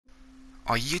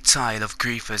Are you tired of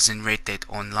griefers in Red Dead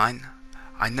Online?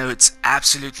 I know it's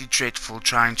absolutely dreadful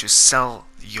trying to sell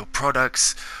your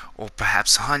products or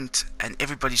perhaps hunt and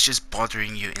everybody's just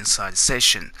bothering you inside a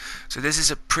session. So this is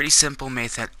a pretty simple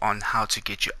method on how to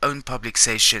get your own public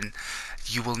session.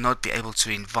 You will not be able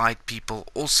to invite people.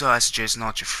 Also, I suggest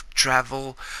not to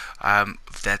travel,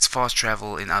 that's fast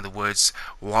travel in other words,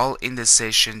 while in the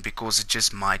session, because it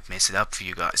just might mess it up for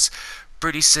you guys.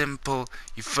 Pretty simple.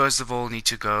 You first of all need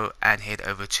to go and head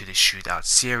over to the shootout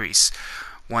series.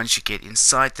 Once you get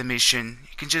inside the mission,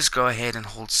 you can just go ahead and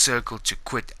hold circle to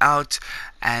quit out,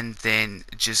 and then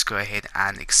just go ahead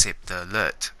and accept the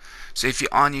alert. So if you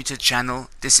are new to the channel,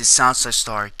 this is Southside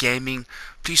Star Gaming.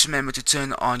 Please remember to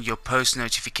turn on your post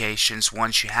notifications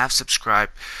once you have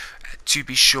subscribed, to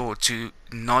be sure to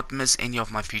not miss any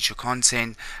of my future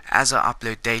content, as I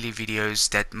upload daily videos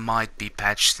that might be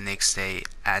patched the next day,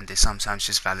 and they're sometimes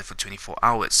just valid for 24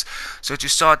 hours. So to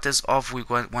start this off, we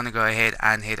want to go ahead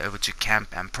and head over to camp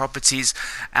and properties,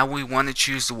 and we want to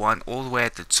choose the one all the way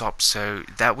at the top, so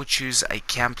that would choose a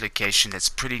camp location that's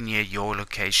pretty near your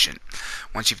location.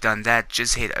 Once you've done that,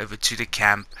 just head over to the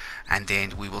camp, and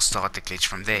then we will start the glitch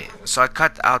from there. So I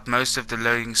cut out most of the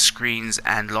loading screens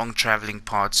and long traveling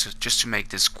parts just to make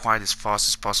this quite as fast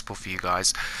as possible for you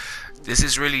guys. This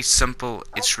is really simple,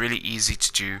 it's really easy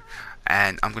to do,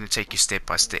 and I'm going to take you step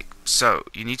by step. So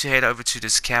you need to head over to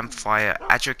this campfire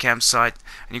at your campsite,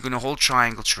 and you're going to hold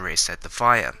triangle to rest at the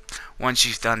fire. Once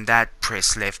you've done that,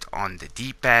 press left on the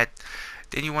D-pad.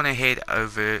 Then you want to head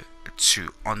over to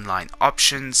online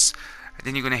options, and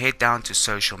then you're going to head down to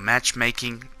social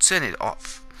matchmaking, turn it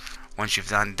off. Once you've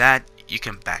done that, you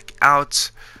can back out,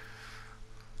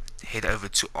 head over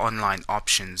to online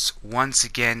options once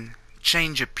again,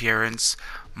 change appearance.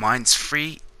 Mine's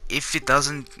free. If it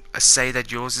doesn't say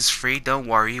that yours is free, don't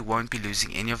worry, you won't be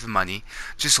losing any of the money.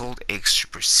 Just hold X to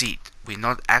proceed. We're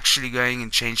not actually going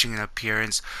and changing an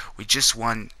appearance, we just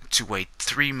want to wait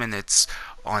 3 minutes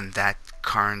on that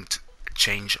current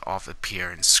change of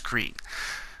appearance screen.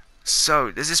 So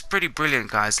this is pretty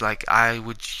brilliant, guys. Like, I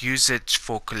would use it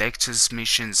for collectors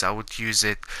missions, I would use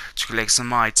it to collect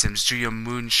some items, do your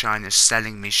moonshiner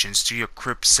selling missions, do your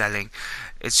crypt selling.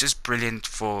 It's just brilliant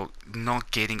for not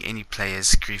getting any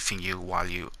players griefing you while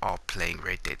you are playing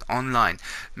Red Dead Online.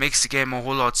 Makes the game a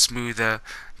whole lot smoother,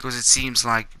 because it seems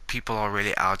like people are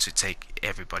really out to take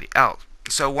everybody out.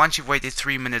 So once you've waited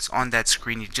 3 minutes on that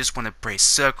screen, you just want to press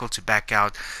circle to back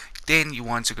out. Then you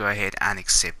want to go ahead and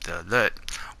accept the alert.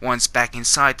 Once back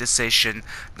inside the session,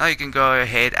 now you can go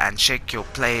ahead and check your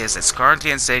players that's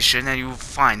currently in session, and you will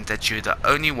find that you're the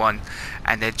only one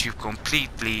and that you're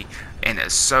completely in a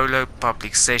solo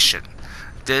public session.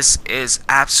 This is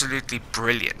absolutely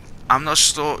brilliant. I'm not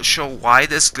sure why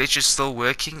this glitch is still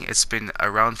working. It's been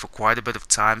around for quite a bit of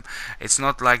time. It's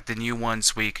not like the new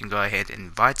ones where you can go ahead and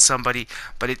invite somebody,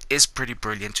 but it is pretty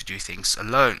brilliant to do things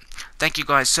alone. Thank you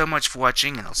guys so much for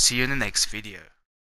watching, and I'll see you in the next video.